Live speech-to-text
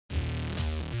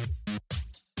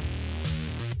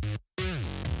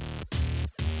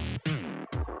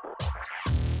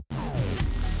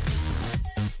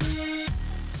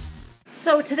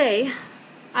So today,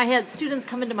 I had students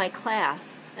come into my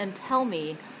class and tell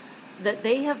me that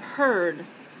they have heard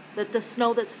that the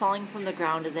snow that's falling from the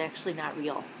ground is actually not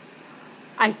real.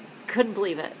 I couldn't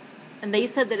believe it. And they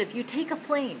said that if you take a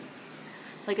flame,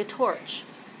 like a torch,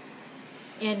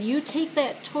 and you take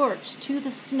that torch to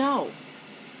the snow,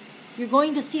 you're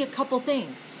going to see a couple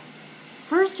things.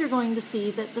 First, you're going to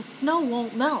see that the snow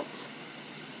won't melt.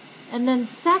 And then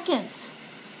second,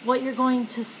 what you're going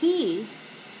to see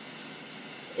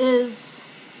is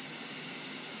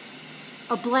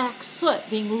a black soot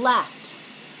being left,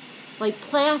 like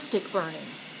plastic burning.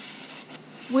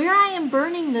 Where I am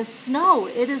burning this snow,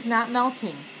 it is not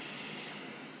melting.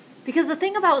 Because the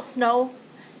thing about snow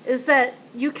is that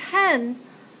you can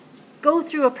go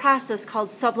through a process called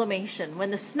sublimation.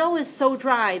 When the snow is so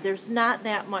dry, there's not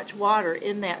that much water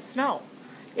in that snow,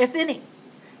 if any.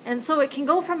 And so it can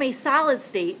go from a solid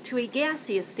state to a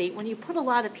gaseous state when you put a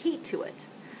lot of heat to it.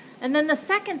 And then the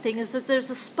second thing is that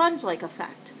there's a sponge-like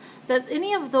effect, that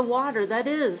any of the water that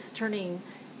is turning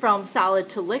from solid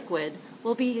to liquid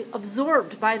will be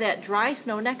absorbed by that dry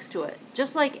snow next to it.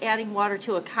 Just like adding water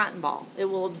to a cotton ball. It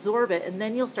will absorb it, and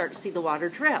then you'll start to see the water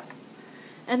drip.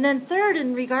 And then third,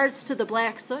 in regards to the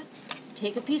black soot,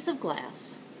 take a piece of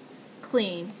glass,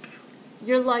 clean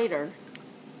your lighter,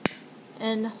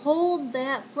 and hold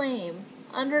that flame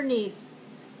underneath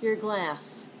your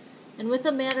glass. And with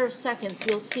a matter of seconds,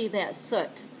 you'll see that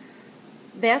soot.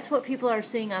 That's what people are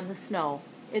seeing on the snow.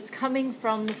 It's coming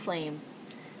from the flame.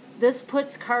 This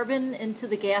puts carbon into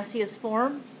the gaseous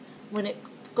form. When it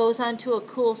goes onto a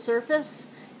cool surface,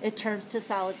 it turns to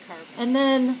solid carbon. And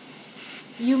then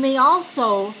you may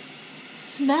also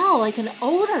smell like an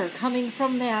odor coming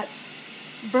from that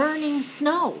burning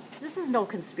snow. This is no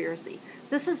conspiracy.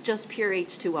 This is just pure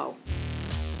H2O.